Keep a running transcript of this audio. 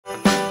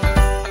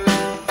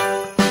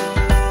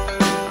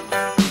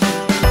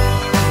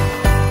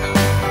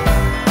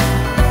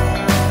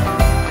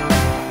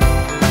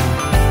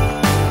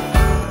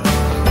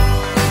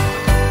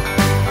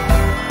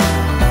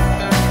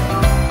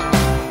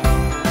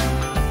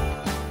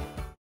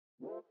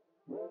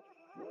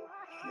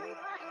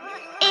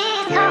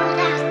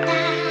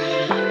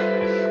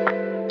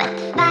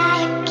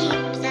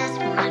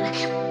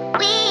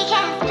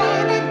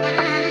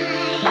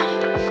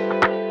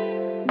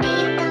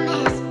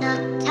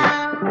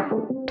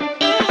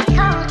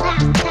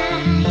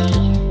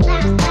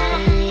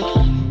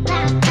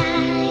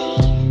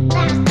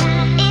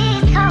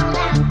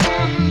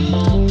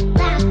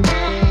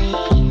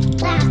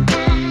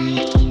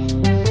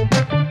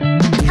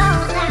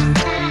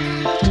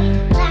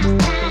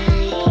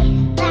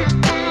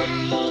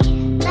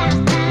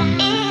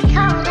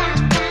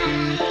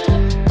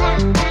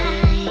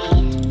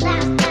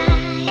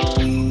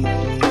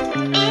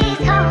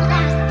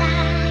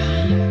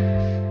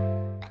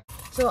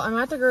I'm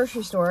at the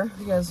grocery store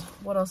because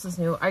what else is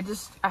new? I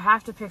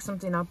have to pick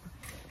something up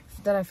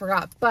that I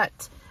forgot.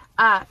 But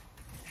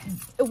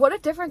what a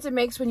difference it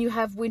makes when you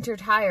have winter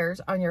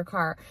tires on your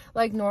car.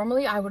 Like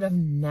normally I would have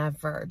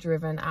never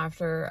driven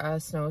after a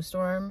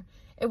snowstorm.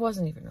 It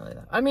wasn't even really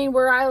that. I mean,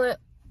 where I live,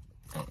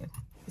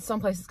 some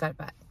places got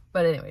bad.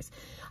 But anyways,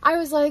 I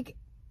was like,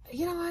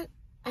 you know what?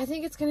 I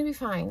think it's going to be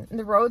fine. And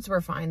the roads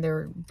were fine. They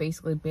were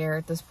basically bare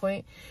at this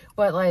point.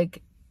 But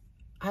like,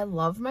 I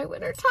love my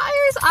winter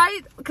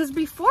tires. Because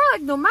before,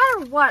 like, no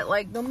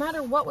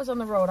matter what was on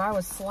the road, I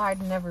was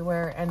sliding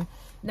everywhere. And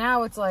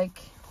now it's like,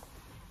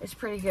 it's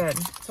pretty good.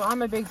 So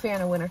I'm a big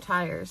fan of winter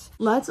tires.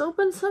 Let's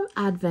open some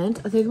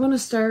Advent. I think I'm going to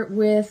start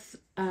with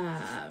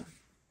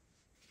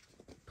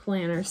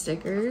planner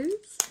stickers.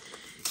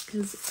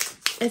 Because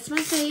it's my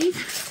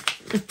fave.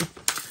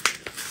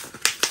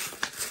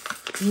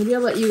 Maybe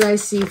I'll let you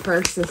guys see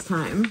first this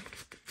time.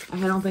 I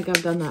don't think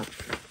I've done that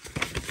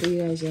for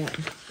you guys yet.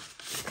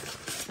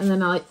 And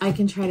then I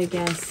can try to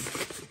guess.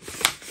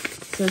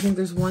 So I think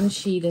there's one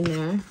sheet in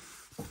there.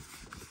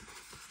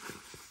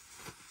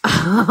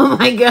 Oh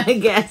my god, I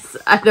guess.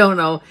 I don't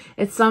know.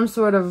 It's some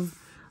sort of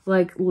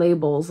like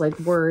labels, like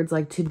words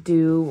like to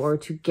do or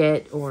to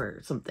get or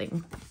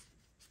something.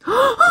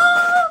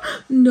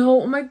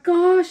 No, oh my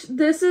gosh.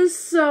 This is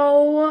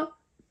so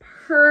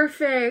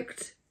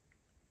perfect.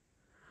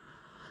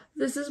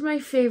 This is my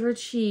favorite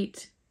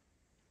sheet.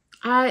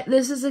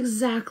 This is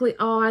exactly,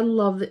 oh, I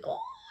love it. Oh, I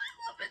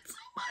love it so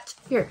much.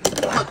 Here,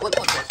 look.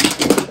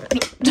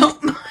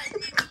 Don't mind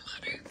the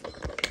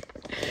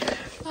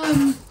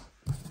clutter.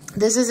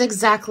 This is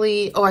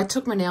exactly, oh, I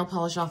took my nail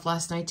polish off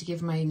last night to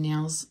give my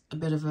nails a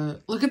bit of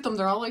a, look at them.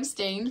 They're all like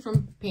stained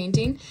from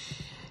painting.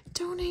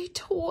 Donate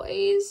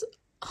toys.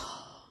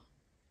 Oh,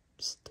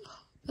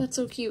 stop. That's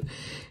so cute.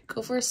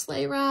 Go for a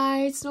sleigh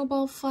ride,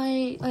 snowball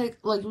fight. Like,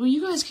 well,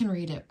 you guys can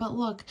read it, but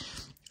look,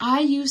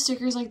 I use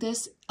stickers like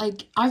this.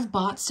 Like, I've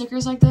bought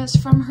stickers like this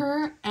from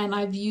her, and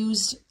I've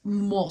used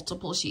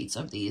multiple sheets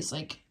of these.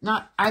 Like,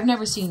 I've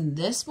never seen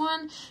this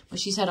one, but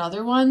she's had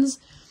other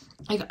ones.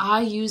 Like, I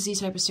use these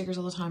type of stickers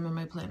all the time on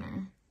my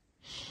planner.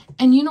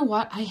 And you know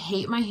what? I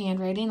hate my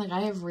handwriting. Like,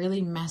 I have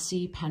really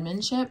messy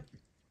penmanship.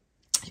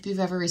 If you've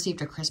ever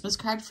received a Christmas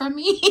card from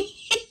me,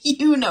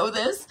 you know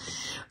this.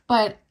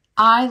 But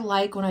I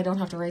like when I don't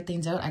have to write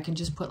things out. I can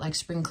just put like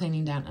spring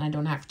cleaning down and I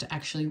don't have to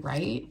actually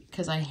write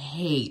because I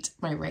hate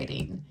my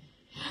writing.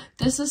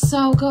 This is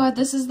so good.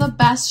 This is the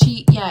best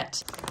sheet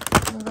yet.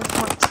 Number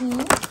 14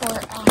 for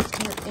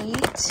after 8.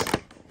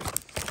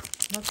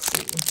 Let's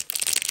see.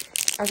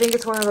 I think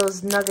it's one of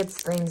those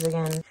nuggets things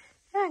again.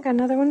 Yeah, I got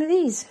another one of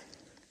these.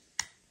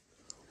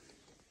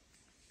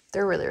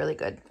 They're really, really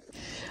good.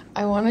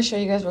 I want to show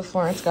you guys what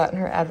Florence got in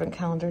her advent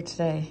calendar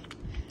today.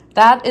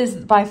 That is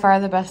by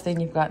far the best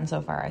thing you've gotten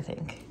so far, I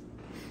think.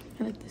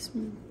 I like this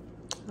one.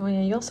 Oh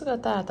yeah, you also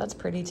got that. That's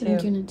pretty too. I'm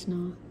giving it to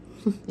Noah.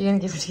 You're gonna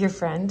give it to your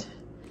friend?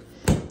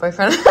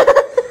 Boyfriend?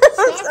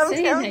 Stop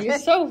saying that. You're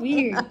so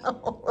weird.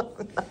 No,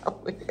 I'm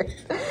not weird.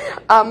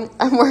 I'm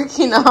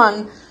working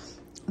on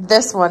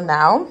this one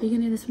now. Are you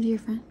gonna give this one to your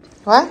friend?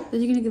 What? Are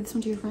you gonna give this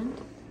one to your friend?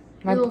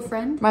 Your little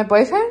friend? My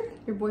boyfriend?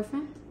 Your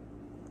boyfriend?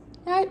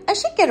 Yeah, I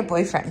should get a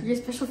boyfriend. Your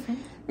special friend?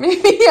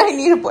 Maybe I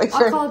need a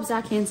boyfriend. I'll call up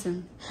Zach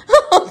Hansen.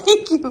 Oh,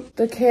 thank you.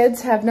 The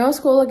kids have no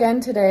school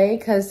again today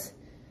because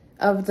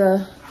of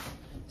the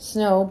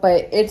snow,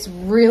 but it's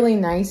really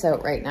nice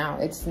out right now.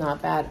 It's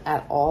not bad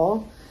at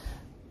all.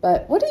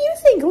 But what do you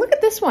think? Look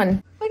at this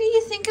one. What do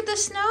you think of the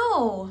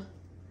snow?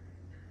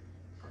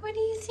 What do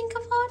you think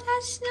of all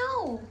that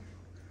snow?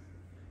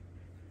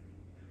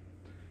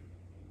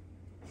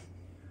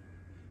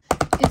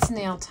 It's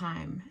nail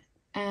time.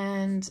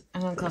 And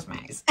I'm gonna close my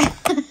eyes.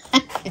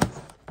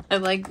 I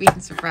like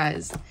being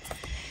surprised.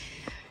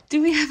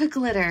 Do we have a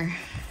glitter?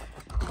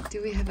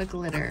 Do we have a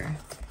glitter?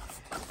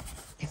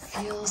 It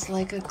feels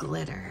like a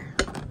glitter.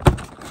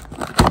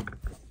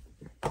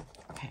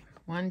 Okay,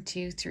 1,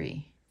 2,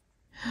 3.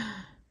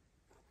 I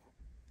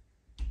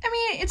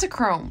mean, it's a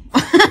chrome.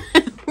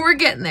 We're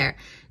getting there.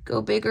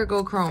 Go big or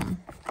go chrome.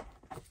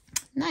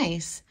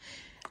 Nice.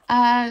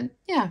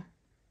 Yeah.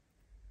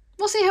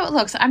 We'll see how it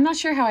looks. I'm not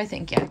sure how I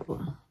think yet.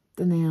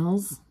 The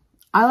nails.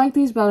 I like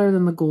these better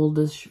than the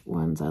goldish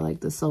ones. I like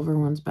the silver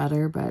ones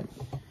better, but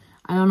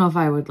I don't know if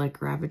I would like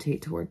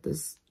gravitate toward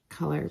this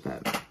color,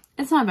 but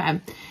it's not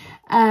bad.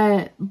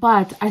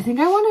 But I think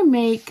I want to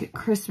make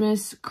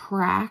Christmas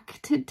crack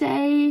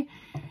today.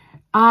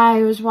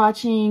 I was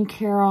watching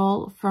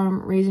Carol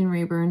from Raising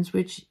Rayburns,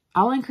 which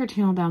I'll link her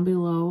channel down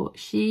below.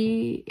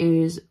 She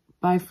is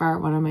by far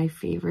one of my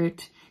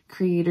favorite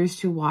creators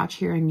to watch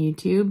here on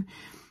YouTube.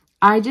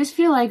 I just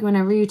feel like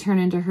whenever you turn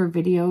into her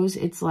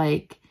videos, it's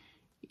like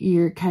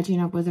you're catching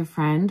up with a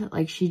friend.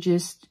 Like she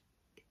just,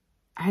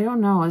 I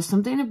don't know, it's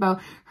something about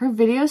her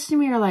videos to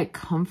me are like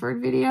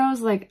comfort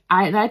videos. Like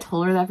I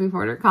told her that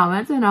before in her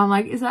comments and I'm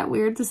like, is that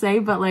weird to say?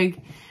 But like,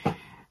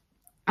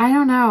 I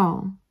don't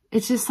know.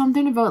 It's just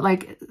something about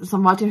like, so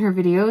I'm watching her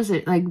videos,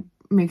 it like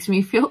makes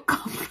me feel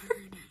comfort.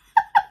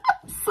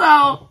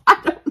 So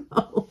I don't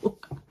know.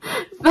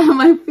 That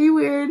might be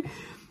weird.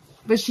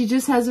 But she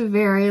just has a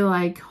very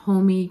like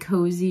homey,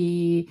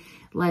 cozy,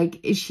 like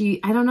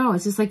I don't know.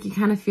 It's just like you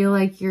kind of feel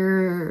like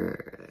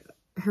you're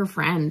her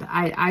friend.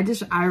 I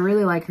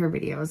really like her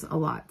videos a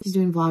lot. She's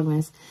doing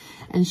Vlogmas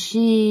and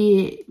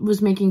she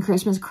was making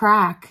Christmas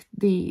crack.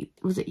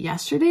 Was it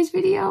yesterday's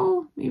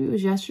video? Maybe it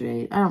was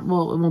yesterday.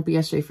 Well, it won't be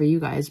yesterday for you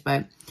guys,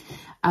 but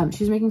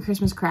she was making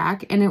Christmas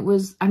crack and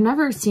I've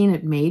never seen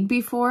it made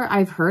before.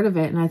 I've heard of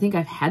it and I think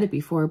I've had it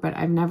before, but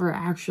I've never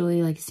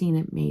actually like seen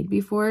it made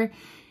before.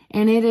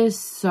 And it is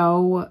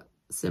so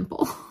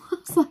simple. I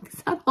was like,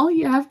 is that all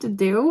you have to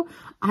do?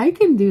 I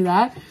can do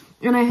that.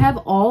 And I have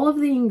all of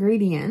the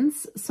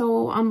ingredients.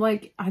 So I'm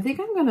like, I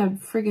think I'm going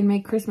to friggin'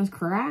 make Christmas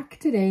crack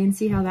today and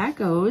see how that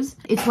goes.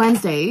 It's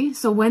Wednesday.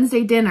 So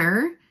Wednesday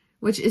dinner,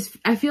 which is,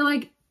 I feel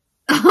like,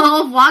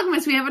 oh,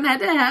 Vlogmas, we haven't had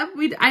to have.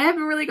 I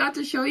haven't really got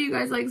to show you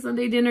guys like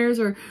Sunday dinners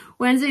or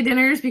Wednesday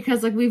dinners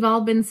because like we've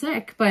all been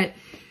sick. But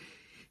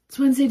it's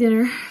Wednesday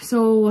dinner.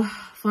 So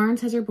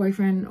Florence has her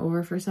boyfriend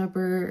over for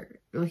supper.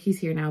 Well, he's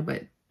here now,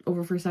 but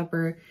over for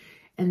supper.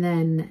 And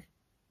then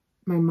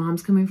my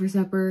mom's coming for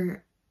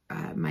supper.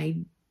 My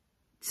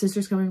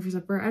sister's coming for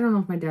supper. I don't know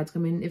if my dad's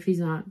coming. If he's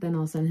not, then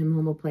I'll send him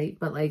home a plate.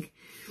 But like,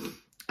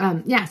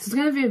 yeah, so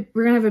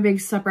we're gonna have a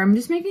big supper. I'm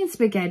just making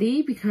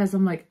spaghetti because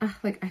I'm like,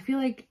 I feel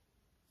like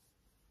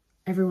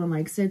everyone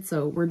likes it.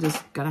 So we're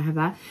just gonna have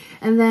that.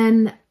 And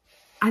then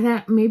I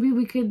thought maybe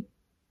we could,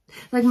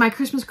 like my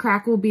Christmas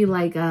crack will be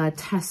like a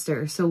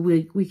tester. So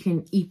we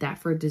can eat that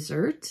for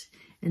dessert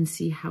and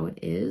see how it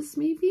is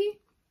maybe.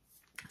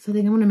 So I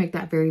think I'm going to make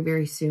that very,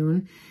 very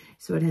soon.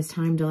 So it has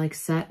time to like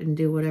set and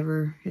do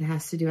whatever it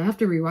has to do. I have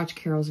to rewatch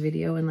Carol's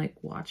video and like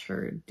watch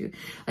her do,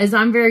 as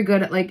I'm very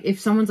good at like, if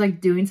someone's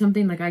like doing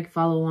something, like I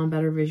follow along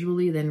better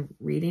visually than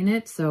reading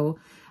it. So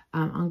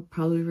I'll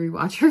probably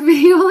rewatch her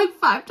video like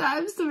 5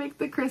 times to make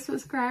the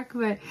Christmas crack,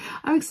 but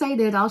I'm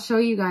excited. I'll show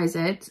you guys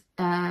it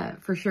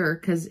for sure.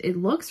 Cause it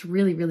looks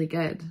really, really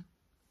good.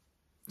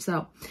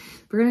 So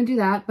we're going to do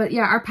that. But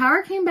yeah, our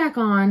power came back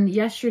on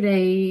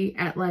yesterday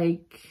at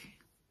like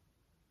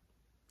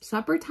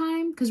supper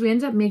time because we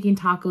ended up making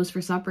tacos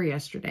for supper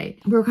yesterday.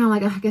 We were kind of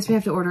like, I guess we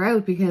have to order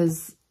out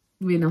because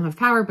we don't have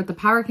power, but the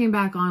power came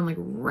back on like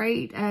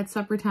right at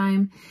supper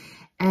time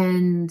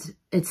and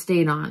it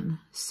stayed on.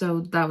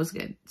 So that was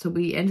good. So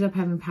we ended up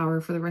having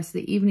power for the rest of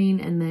the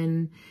evening. And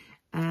then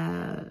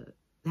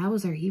that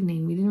was our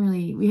evening.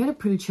 We had a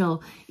pretty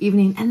chill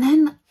evening. And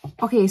then,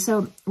 okay,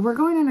 so we're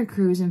going on a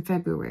cruise in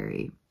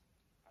February.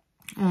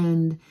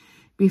 And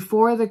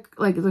before the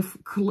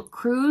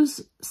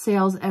cruise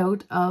sails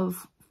out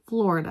of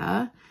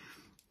Florida,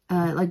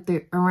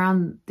 like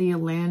around the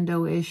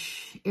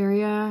Orlando-ish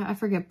area. I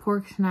forget,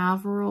 Port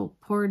Canaveral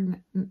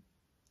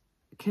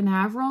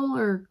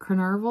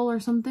or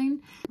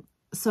something.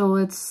 So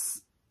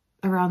it's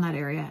around that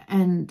area.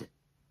 And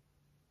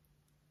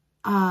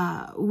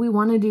we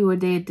want to do a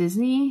day at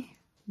Disney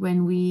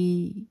when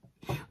we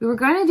were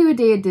going to do a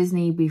day at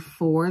Disney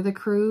before the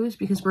cruise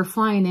because we're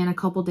flying in a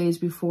couple days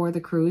before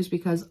the cruise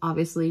because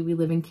obviously we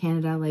live in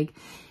Canada. Like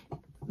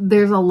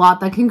there's a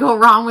lot that can go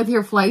wrong with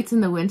your flights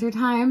in the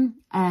wintertime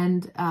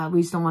and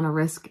we just don't want to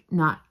risk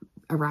not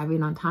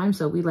arriving on time.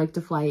 So we like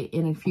to fly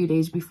in a few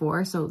days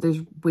before. So there's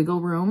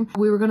wiggle room.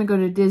 We were going to go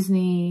to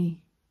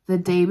Disney the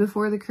day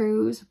before the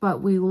cruise,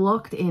 but we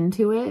looked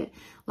into it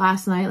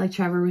last night. Like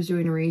Trevor was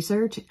doing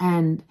research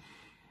and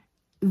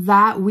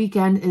that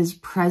weekend is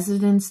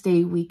President's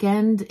Day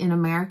weekend in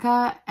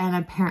America. And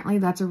apparently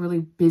that's a really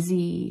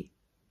busy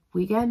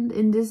weekend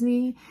in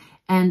Disney.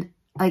 And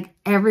like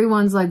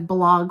everyone's like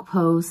blog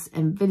posts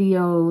and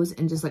videos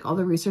and just like all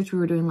the research we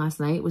were doing last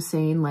night was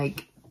saying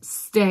like,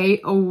 stay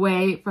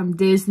away from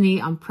Disney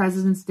on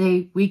President's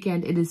Day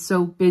weekend. It is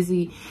so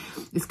busy.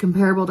 It's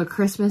comparable to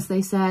Christmas,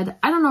 they said.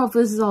 I don't know if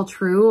this is all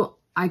true.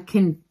 I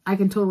can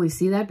totally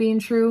see that being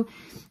true.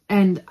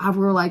 And we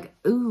were like,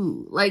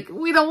 ooh, like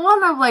we don't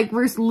want to, like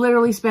we're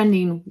literally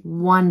spending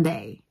one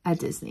day at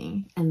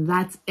Disney and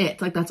that's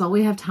it. Like that's all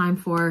we have time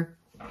for.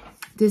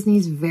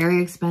 Disney's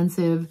very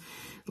expensive.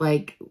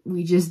 Like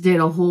we just did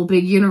a whole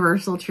big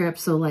Universal trip.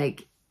 So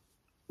like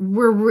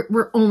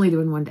we're only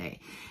doing one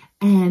day.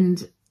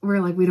 And we're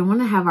like, we don't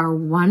want to have our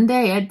one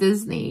day at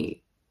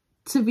Disney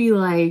to be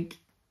like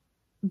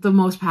the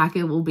most packed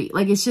it will be.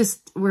 Like, it's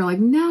just, we're like,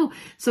 no.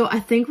 So I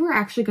think we're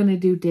actually going to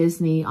do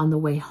Disney on the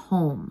way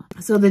home.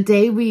 So the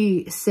day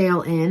we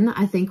sail in,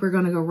 I think we're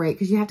going to go right,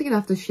 because you have to get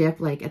off the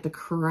ship like at the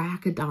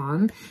crack of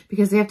dawn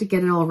because they have to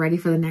get it all ready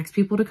for the next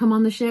people to come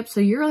on the ship. So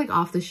you're like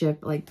off the ship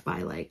like by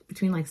like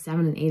between like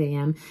 7 and 8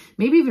 a.m.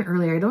 maybe even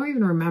earlier. I don't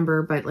even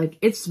remember, but like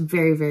it's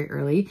very, very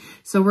early.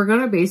 So we're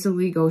going to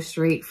basically go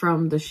straight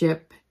from the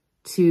ship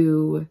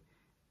to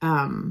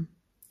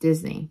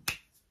Disney,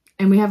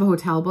 and we have a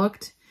hotel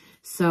booked.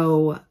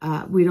 So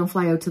we don't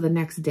fly out to the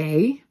next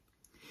day.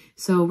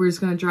 So we're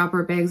just going to drop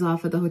our bags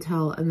off at the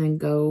hotel and then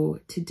go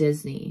to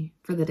Disney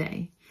for the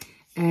day.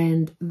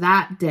 And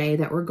that day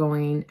that we're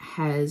going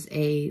has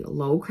a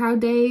low crowd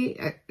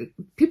day.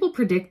 People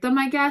predict them,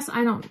 I guess.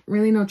 I don't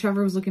really know.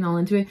 Trevor was looking all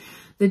into it.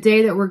 The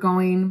day that we're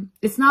going,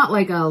 it's not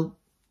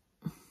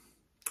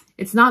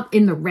it's not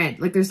in the red.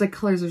 Like there's like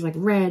colors, there's like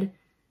red,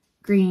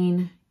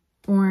 green,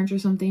 orange or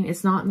something.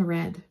 It's not in the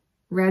red.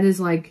 Red is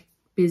like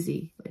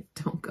busy, like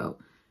don't go.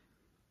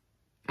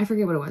 I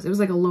forget what it was. It was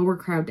like a lower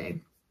crowd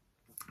day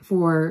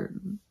for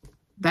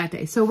that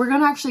day. So we're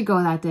going to actually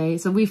go that day.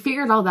 So we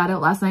figured all that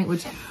out last night,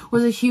 which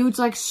was a huge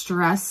like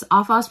stress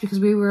off us because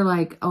we were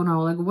like, oh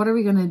no, like what are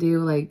we going to do?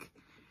 Like,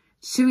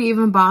 should we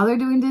even bother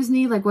doing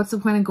Disney? Like, what's the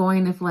point of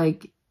going if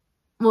like,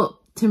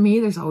 well, to me,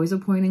 there's always a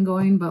point in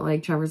going, but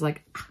like Trevor's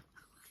like,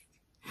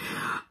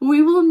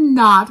 we will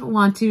not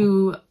want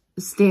to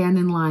stand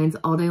in lines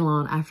all day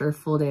long after a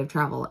full day of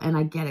travel. And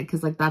I get it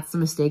because like that's the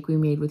mistake we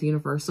made with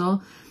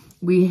Universal.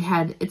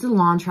 It's a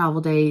long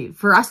travel day.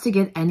 For us to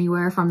get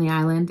anywhere from the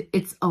island,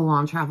 it's a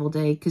long travel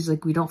day because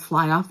like we don't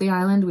fly off the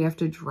island. We have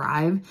to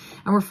drive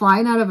and we're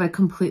flying out of a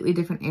completely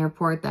different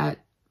airport that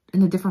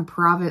in a different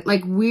province.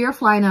 Like we are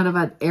flying out of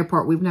an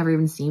airport we've never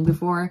even seen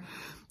before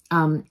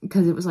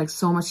because it was like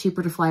so much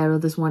cheaper to fly out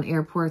of this one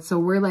airport. So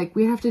we're like,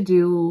 we have to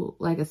do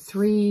like a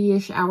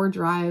 3-ish hour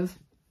drive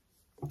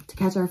to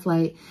catch our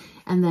flight.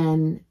 And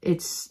then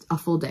it's a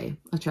full day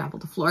of travel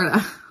to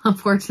Florida,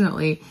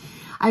 unfortunately.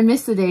 I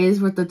miss the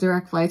days with the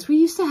direct flights. We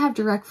used to have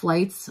direct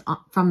flights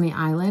from the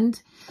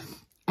island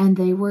and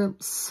they were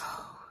so,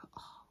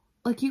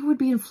 like you would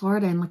be in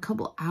Florida in like a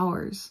couple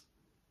hours.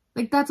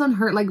 Like that's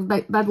unheard, like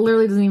that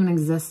literally doesn't even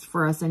exist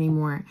for us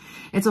anymore.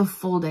 It's a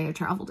full day of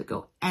travel to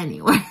go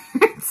anywhere.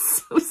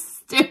 It's so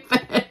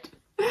stupid.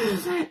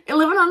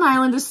 Living on the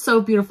island is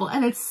so beautiful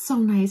and it's so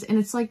nice. And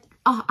it's like,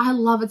 oh, I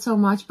love it so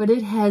much, but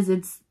it has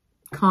its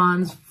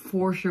cons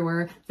for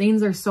sure.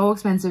 Things are so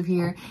expensive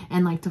here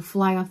and like to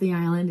fly off the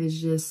island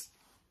is just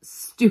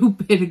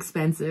stupid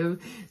expensive.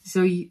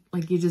 So you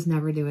just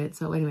never do it.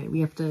 So anyway,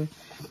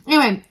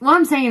 what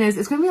I'm saying is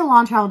it's going to be a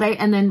long travel day.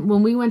 And then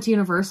when we went to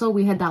Universal,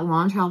 we had that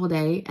long travel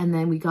day and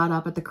then we got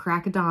up at the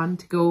crack of dawn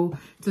to go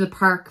to the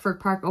park for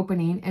park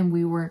opening and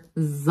we were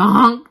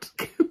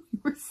zonked.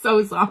 We're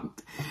so zonked.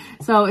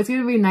 So it's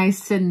going to be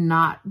nice to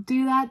not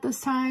do that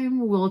this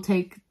time. We'll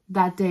take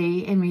that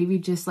day and maybe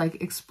just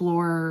like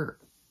explore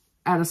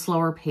at a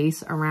slower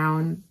pace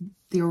around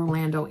the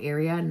Orlando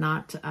area,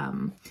 not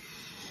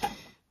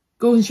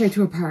going straight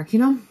to a park, you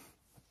know?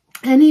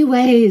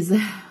 Anyways,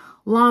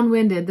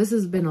 long-winded. This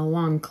has been a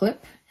long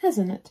clip,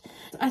 hasn't it?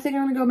 I think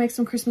I'm gonna go make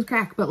some Christmas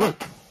crack, but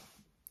look,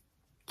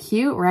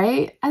 cute,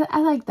 right? I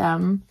like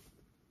them.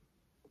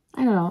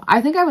 I don't know.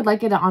 I think I would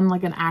like it on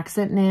like an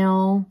accent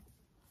nail.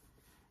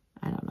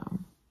 I don't know.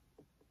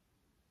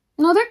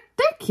 No, they're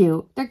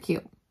cute. They're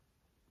cute.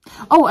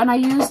 Oh, and I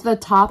use the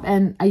top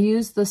and I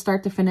use the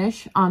start to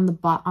finish on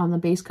the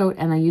base coat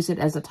and I use it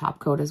as a top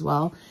coat as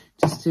well,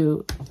 just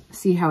to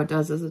see how it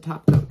does as a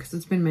top coat because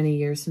it's been many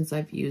years since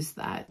I've used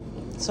that.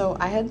 So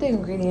I had the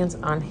ingredients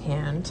on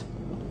hand,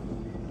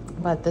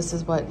 but this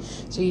is what,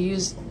 so you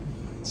use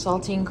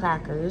saltine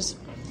crackers.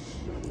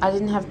 I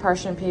didn't have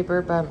parchment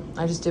paper, but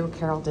I just did what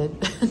Carol did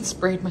and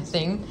sprayed my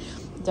thing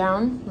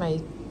down my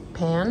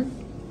pan.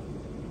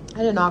 I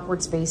had an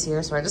awkward space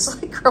here, so I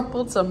just like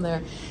crumpled some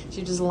there.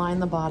 So you just line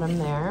the bottom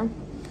there.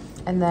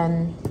 And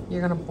then you're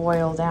gonna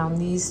boil down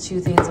these 2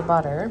 things of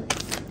butter,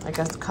 like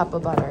a cup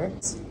of butter.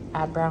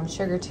 Add brown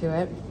sugar to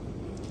it,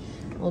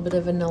 a little bit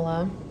of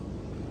vanilla,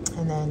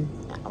 and then,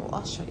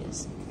 I'll show you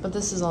this. But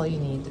this is all you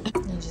need.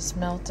 You just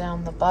melt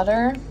down the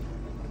butter.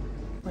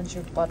 Once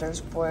your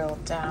butter's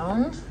boiled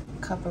down,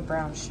 a cup of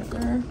brown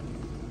sugar.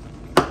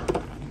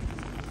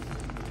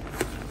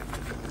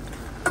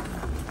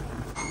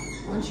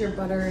 Once your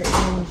butter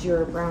and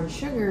your brown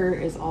sugar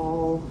is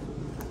all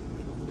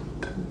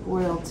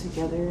boiled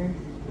together,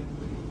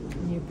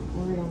 and you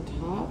pour it on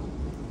top.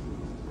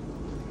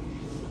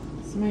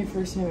 This is my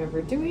first time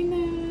ever doing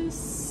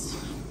this,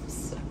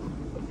 so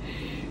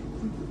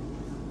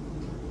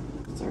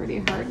it's already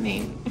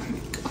hardening.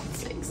 For God's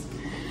sakes.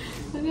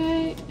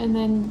 Okay, and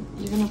then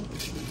you're gonna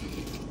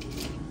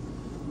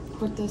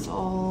put this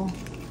all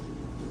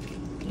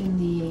in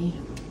the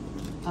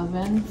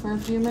oven for a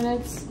few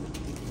minutes.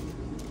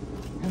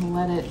 And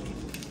let it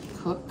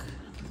cook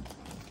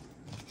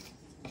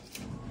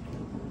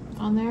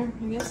on there,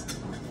 I guess.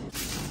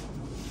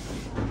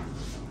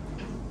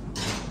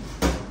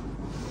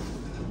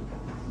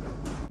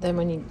 Then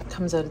when it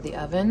comes out of the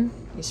oven,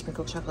 you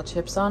sprinkle chocolate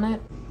chips on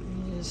it.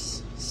 And you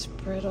just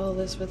spread all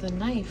this with a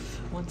knife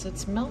once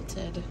it's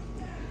melted.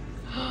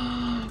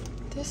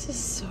 This is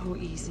so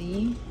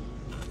easy.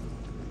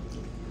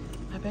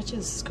 I bet you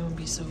this is gonna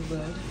be so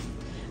good.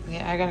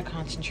 Okay, I gotta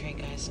concentrate,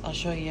 guys. I'll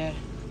show you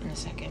in a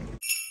second.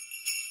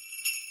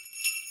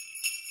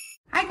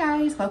 Hi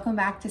guys, welcome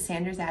back to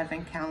Sandra's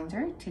Advent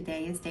Calendar.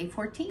 Today is day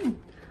 14.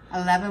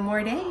 11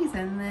 more days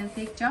and the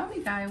big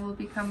jolly guy will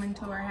be coming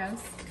to our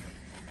house.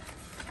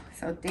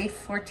 So day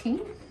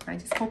 14, I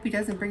just hope he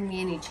doesn't bring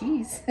me any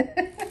cheese.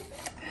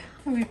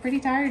 I'll be pretty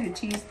tired of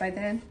cheese by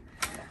then.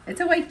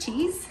 It's a white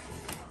cheese.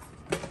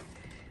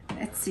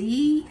 Let's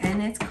see,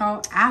 and it's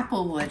called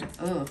Applewood.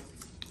 Oh,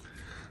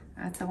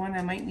 that's the one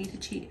I might need to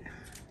cheat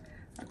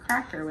a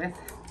cracker with.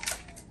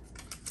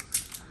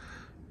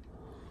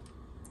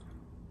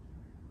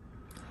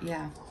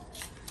 Yeah,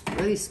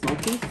 really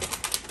smoky.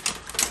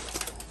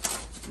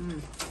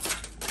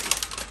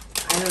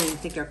 I don't even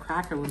think your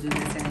cracker will do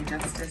this any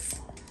justice.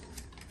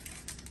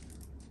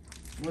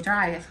 We'll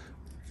try it.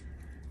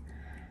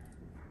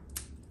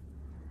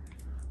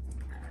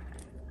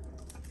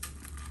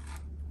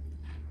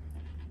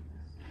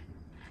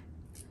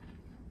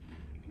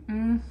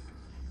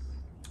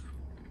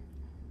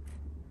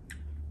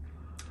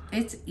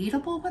 It's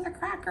eatable with a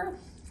cracker,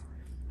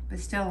 but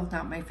still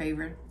not my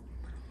favorite.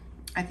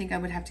 I think I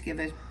would have to give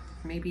it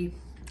maybe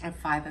a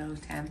 5 out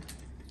of 10.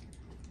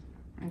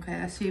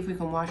 Okay, let's see if we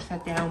can wash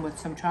that down with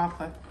some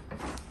chocolate.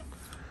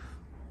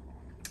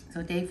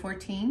 So day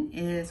 14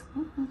 is,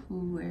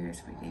 where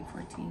is my day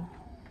 14?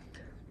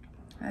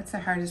 That's the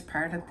hardest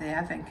part of the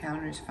advent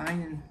calendar, is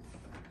finding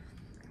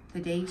the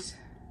date.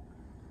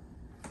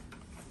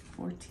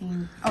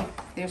 14, oh,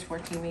 there's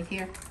 14 right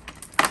here.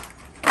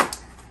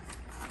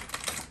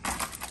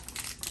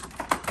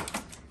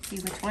 See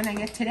which one I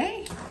get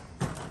today.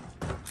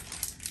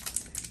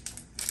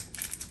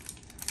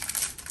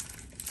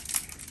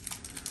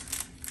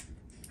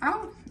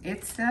 Oh,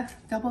 it's the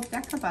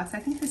double-decker bus. I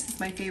think this is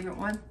my favorite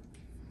one.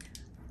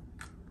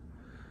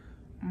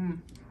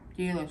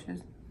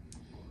 Delicious.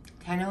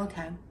 10 out of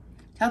 10.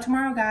 Till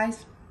tomorrow,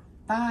 guys.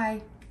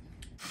 Bye.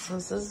 So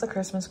this is the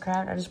Christmas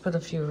crack. I just put a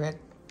few red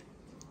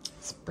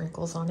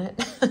sprinkles on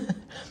it.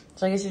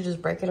 So I guess you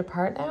just break it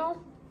apart now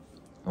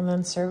and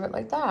then serve it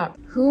like that.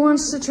 Who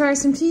wants to try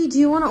some tea? Do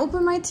you want to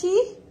open my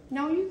tea?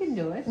 No, you can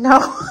do it. No.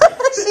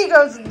 She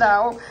goes,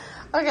 no.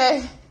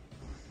 Okay.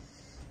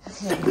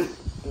 Okay.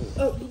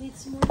 Oh, you need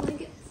some more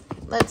blankets?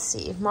 Let's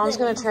see. Mom's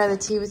going to try the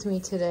tea with me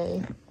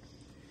today.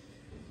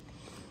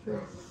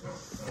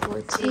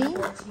 14?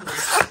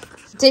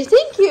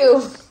 Thank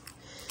you.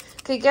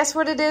 Okay, guess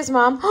what it is,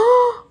 Mom?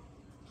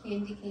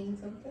 Candy cane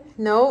something?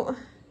 No.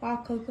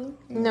 Hot cocoa?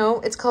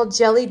 No, it's called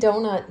jelly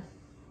donut.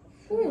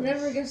 Ooh,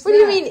 never guessed What do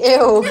you mean,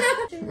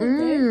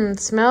 ew?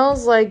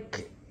 Smells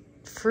like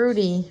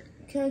fruity.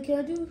 Can I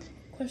do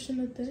a question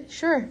of the day?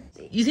 Sure.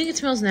 You think it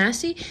smells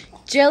nasty?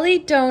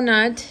 Jelly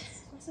donut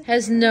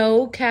has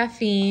no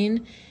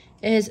caffeine.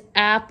 It has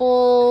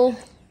apple,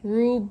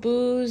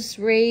 rhubarb,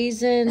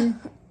 raisin,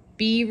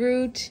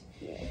 beetroot.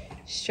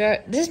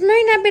 This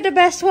might not be the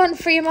best one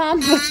for you,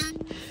 Mom.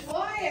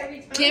 Why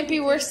every time? Can't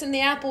be worse than the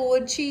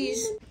applewood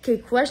cheese. Okay,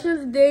 question of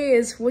the day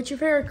is, what's your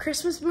favorite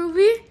Christmas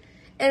movie?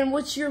 And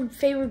what's your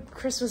favorite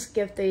Christmas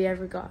gift that you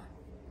ever got?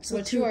 So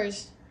What's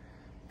yours?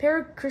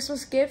 Favorite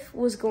Christmas gift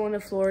was going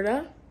to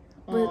Florida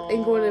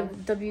and going to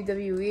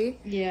WWE.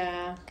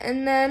 Yeah.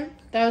 And then...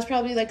 That was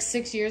probably like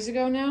 6 years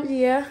ago now.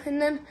 Yeah,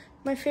 and then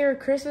my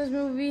favorite Christmas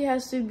movie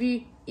has to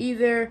be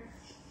either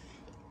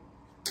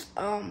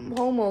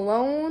Home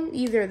Alone,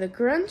 either The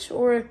Grinch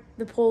or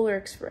The Polar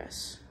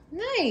Express.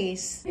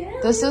 Nice.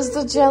 This is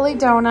the jelly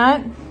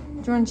donut.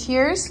 Do you want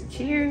cheers?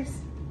 Cheers.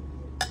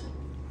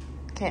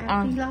 Okay,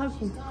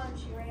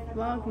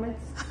 Vlogmas.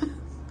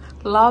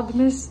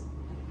 Vlogmas.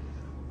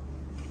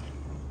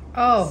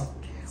 Oh.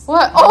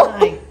 What? Oh!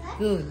 My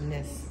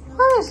goodness.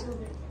 What?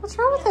 What's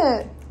wrong with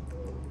it?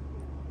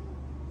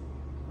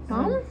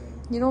 Mom?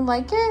 You don't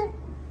like it?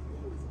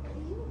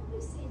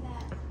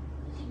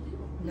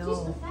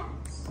 No.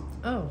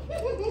 Oh.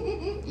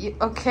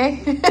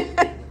 Okay.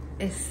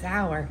 It's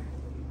sour.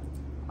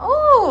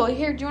 Oh,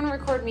 here, do you want to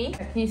record me?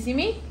 Can you see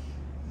me?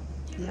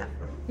 Yeah.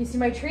 You see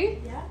my tree?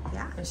 Yeah.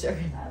 Yeah. I'm sure.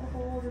 The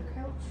whole other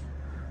couch.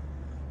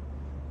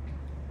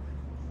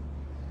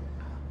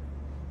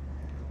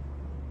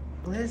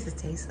 What does it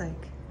taste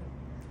like?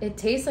 It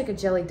tastes like a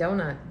jelly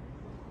donut.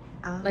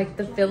 Like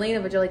the filling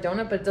of a jelly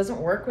donut, but it doesn't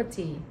work with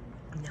tea.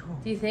 No.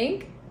 Do you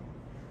think?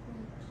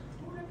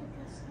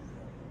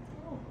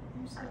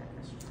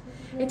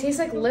 It tastes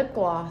like lip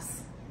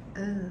gloss.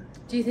 Ugh.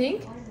 Do you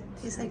think?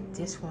 Tastes like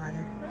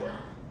dishwater.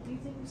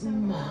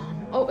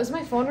 Mom. Oh, is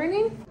my phone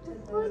ringing?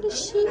 What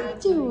is she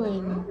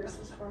doing?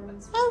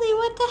 Ellie,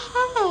 what the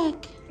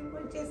heck? You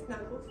want to just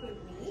snuggle with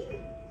me?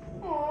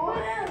 Oh,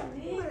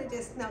 you want to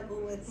just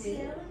snuggle with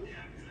me?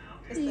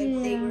 Just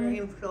like they were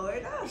in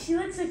Florida? She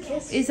likes a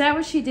kiss. Is that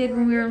what she did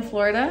when we were in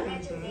Florida?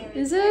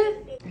 Is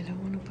it? I don't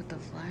want to put the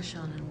flash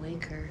on and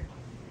wake her.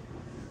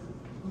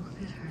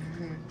 Look at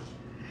her.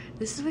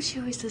 This is what she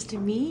always does to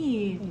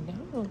me.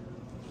 I know.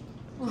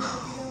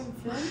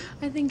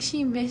 I think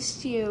she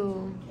missed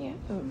you. Yeah.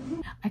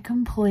 I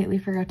completely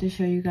forgot to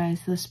show you guys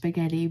the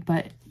spaghetti,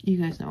 but you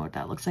guys know what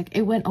that looks like.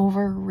 It went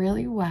over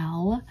really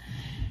well.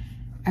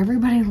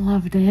 Everybody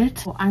loved it.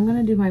 So I'm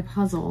gonna do my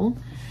puzzle,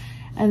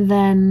 and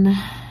then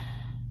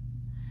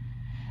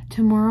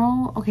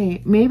tomorrow,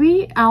 okay,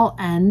 maybe I'll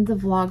end the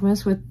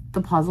Vlogmas with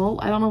the puzzle.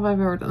 I don't know if I've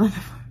ever done that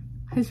before.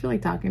 I just feel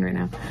like talking right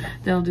now.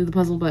 Then I'll do the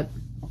puzzle, but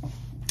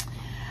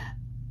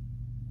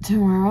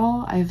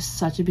tomorrow I have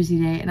such a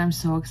busy day and I'm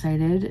so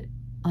excited.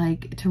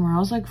 Like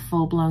tomorrow's like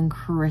full-blown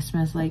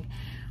Christmas. Like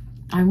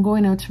I'm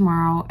going out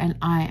tomorrow and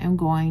I am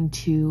going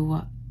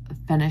to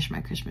finish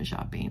my Christmas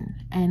shopping,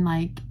 and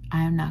like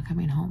I am not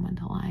coming home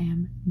until I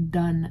am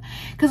done.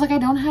 Because like I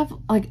don't have,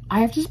 like I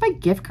have to just buy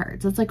gift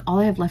cards. That's like all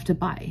I have left to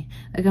buy.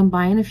 Like I'm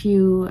buying a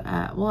few,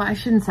 well I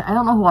shouldn't say, I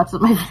don't know who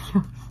watches my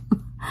videos.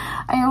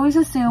 I always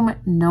assume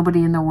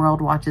nobody in the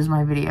world watches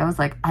my videos.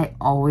 Like I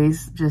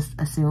always just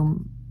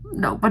assume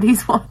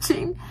nobody's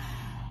watching.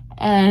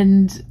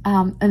 And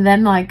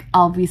then like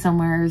I'll be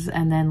somewheres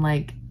and then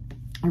like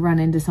I run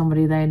into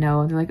somebody that I know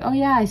and they're like, oh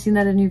yeah, I seen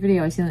that in your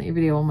video. I seen that in your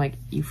video. I'm like,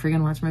 you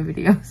friggin' watch my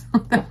videos.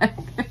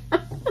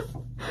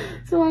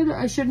 So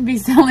I shouldn't be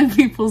selling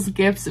people's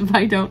gifts if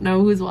I don't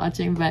know who's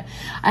watching, but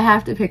I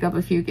have to pick up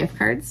a few gift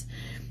cards.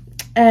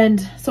 And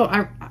so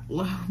I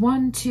have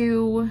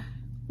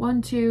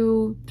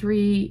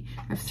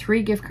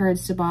 3 gift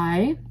cards to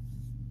buy.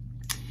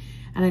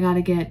 And I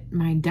gotta get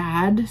my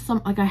dad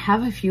some, like I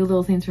have a few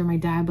little things for my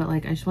dad, but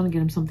like I just want to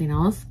get him something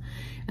else.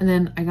 And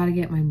then I gotta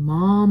get my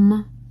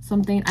mom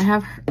something. I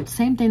have her,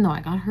 same thing though,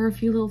 I got her a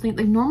few little things.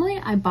 Like normally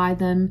I buy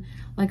them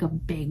like a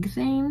big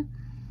thing,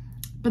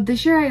 but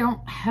this year I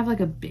don't have like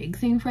a big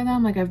thing for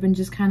them. Like I've been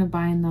just kind of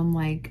buying them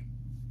like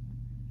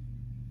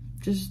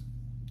just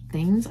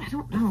things. I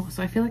don't know.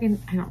 So I feel like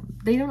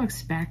they don't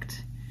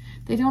expect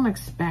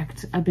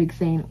a big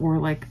thing or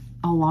like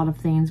a lot of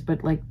things,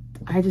 but like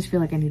I just feel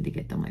like I need to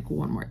get them like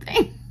one more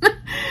thing.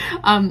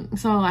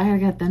 So I gotta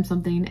get them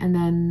something, and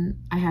then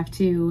I have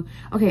to,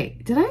 okay,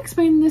 did I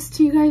explain this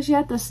to you guys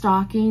yet? The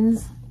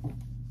stockings.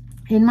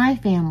 In my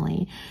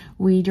family,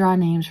 we draw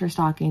names for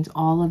stockings,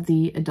 all of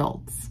the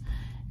adults.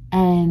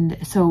 And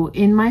so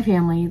in my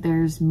family,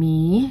 there's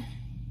me,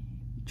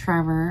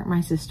 Trevor,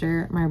 my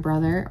sister, my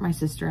brother, my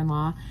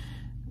sister-in-law,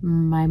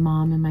 my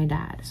mom, and my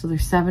dad. So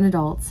there's 7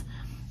 adults.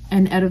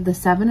 And out of the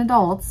 7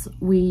 adults,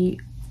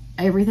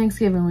 every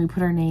Thanksgiving, we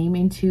put our name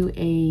into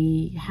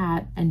a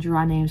hat and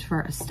draw names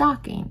for a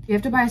stocking. You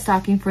have to buy a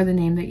stocking for the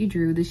name that you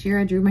drew. This year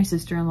I drew my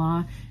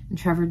sister-in-law and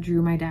Trevor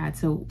drew my dad.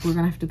 So we're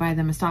gonna have to buy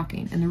them a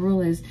stocking. And the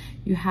rule is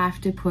you have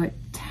to put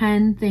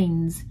 10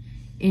 things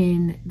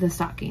in the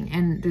stocking.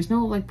 And there's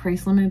no like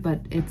price limit,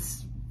 but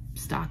it's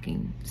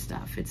stocking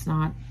stuff. It's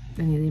not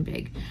anything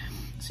big.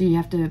 So you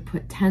have to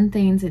put 10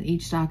 things in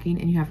each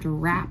stocking and you have to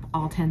wrap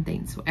all 10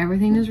 things. So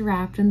everything is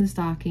wrapped in the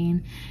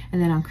stocking.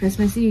 And then on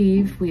Christmas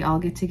Eve, we all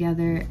get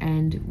together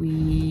and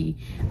we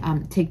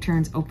take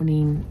turns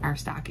opening our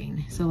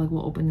stocking. So like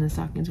we'll open the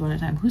stockings one at a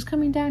time. Who's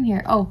coming down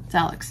here? Oh, it's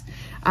Alex.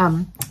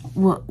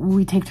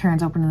 We take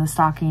turns opening the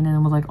stocking and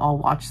then we'll like all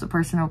watch the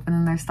person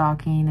opening their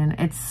stocking. And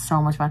it's so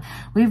much fun.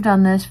 We've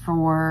done this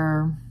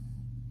for,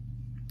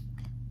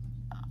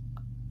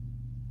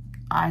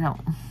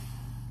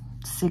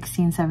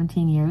 16,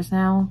 17 years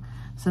now,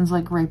 since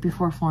like right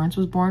before Florence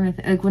was born.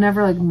 Like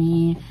whenever like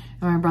me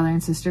and my brother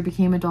and sister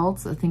became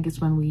adults, I think it's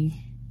when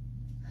we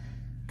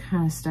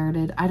kind of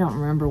started. I don't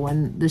remember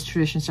when this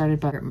tradition started,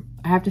 but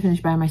I have to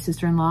finish buying my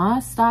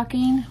sister-in-law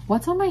stocking.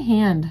 What's on my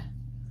hand?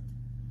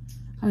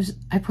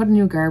 I put a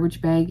new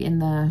garbage bag in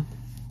the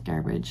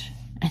garbage.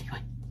 Anyway.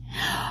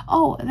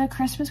 Oh, the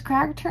Christmas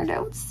cracker turned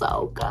out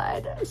so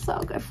good. So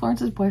good.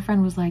 Florence's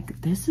boyfriend was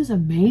like, this is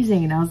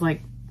amazing. And I was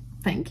like,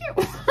 thank you.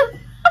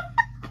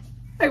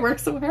 I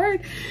worked so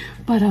hard,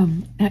 but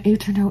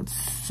it turned out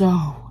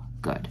so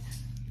good.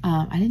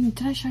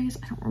 Did I show you?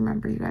 I don't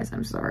remember, you guys.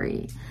 I'm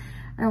sorry.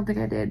 I don't think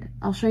I did.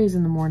 I'll show you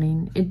in the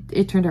morning.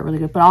 It turned out really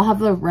good, but I'll have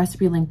the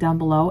recipe linked down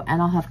below,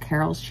 and I'll have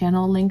Carol's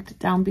channel linked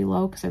down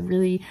below because I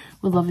really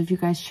would love if you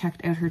guys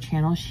checked out her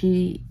channel.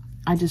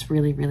 I just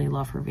really, really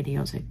love her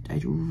videos.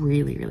 I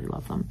really, really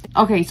love them.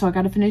 Okay, so I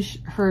got to finish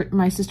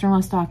my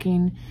sister-in-law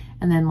stocking,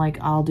 and then like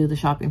I'll do the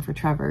shopping for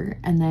Trevor,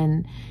 and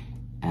then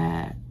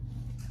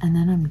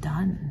I'm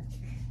done.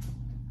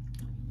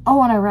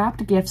 Oh, and I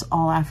wrapped gifts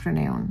all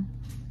afternoon.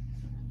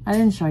 I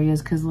didn't show you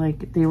because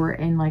like they were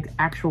in like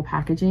actual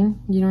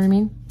packaging, you know what I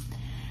mean?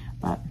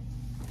 But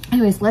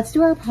anyways, let's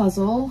do our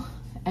puzzle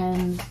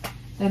and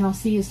then I'll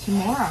see you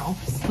tomorrow.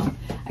 So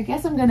I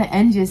guess I'm gonna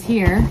end just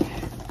here.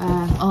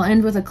 I'll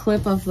end with a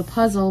clip of the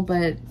puzzle,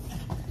 but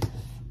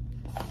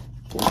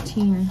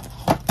 14.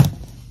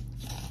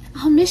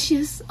 I'll miss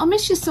you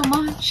so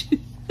much.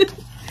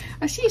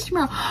 I'll see you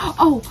tomorrow.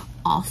 Oh,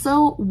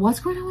 also, what's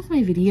going on with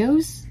my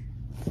videos?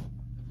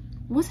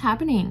 What's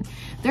happening?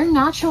 They're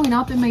not showing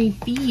up in my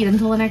feed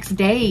until the next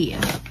day.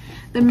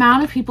 The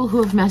amount of people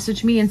who have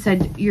messaged me and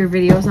said, your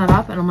video is not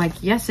up. And I'm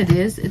like, yes, it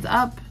is. It's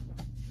up.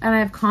 And I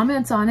have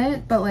comments on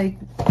it. But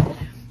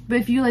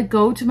if you like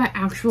go to my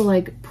actual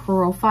like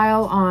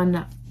profile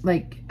on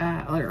like,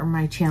 or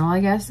my channel, I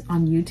guess,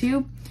 on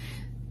YouTube,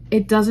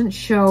 it doesn't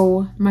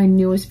show my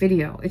newest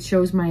video. It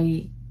shows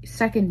my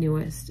second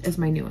newest as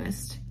my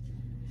newest.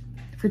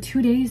 For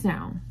 2 days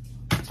now.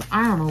 So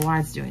I don't know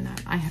why it's doing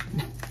that. I have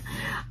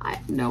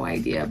no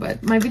idea,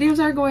 but my videos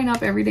are going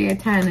up every day at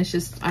 10. It's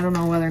just, I don't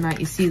know whether or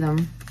not you see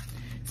them.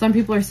 Some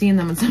people are seeing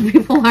them and some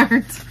people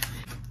aren't.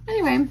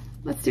 Anyway,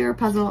 let's do our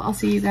puzzle. I'll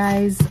see you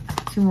guys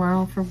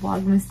tomorrow for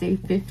Vlogmas Day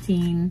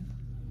 15.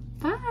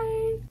 Bye.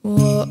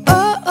 Whoa,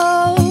 oh,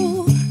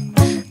 oh.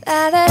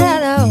 La, la, la,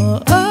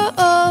 la, oh,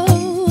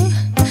 oh.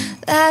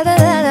 La, la,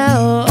 la,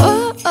 la,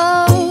 oh,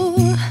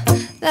 oh.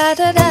 La,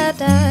 da, da,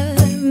 da.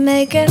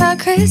 making our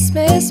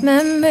Christmas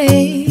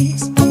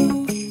memories.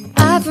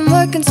 I've been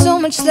working so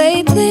much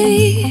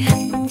lately,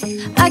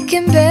 I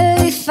can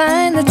barely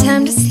find the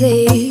time to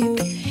sleep.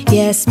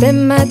 Yeah, I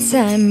spend my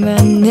time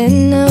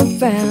running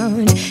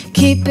around,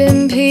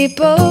 keeping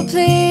people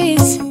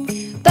pleased.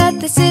 But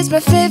this is my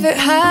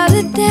favorite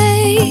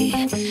holiday.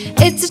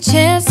 It's a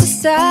chance to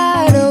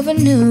start over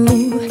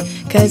new,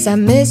 'cause I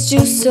missed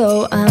you,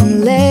 so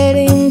I'm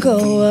letting go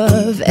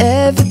of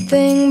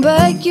everything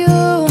but you.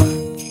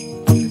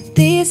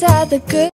 These are the good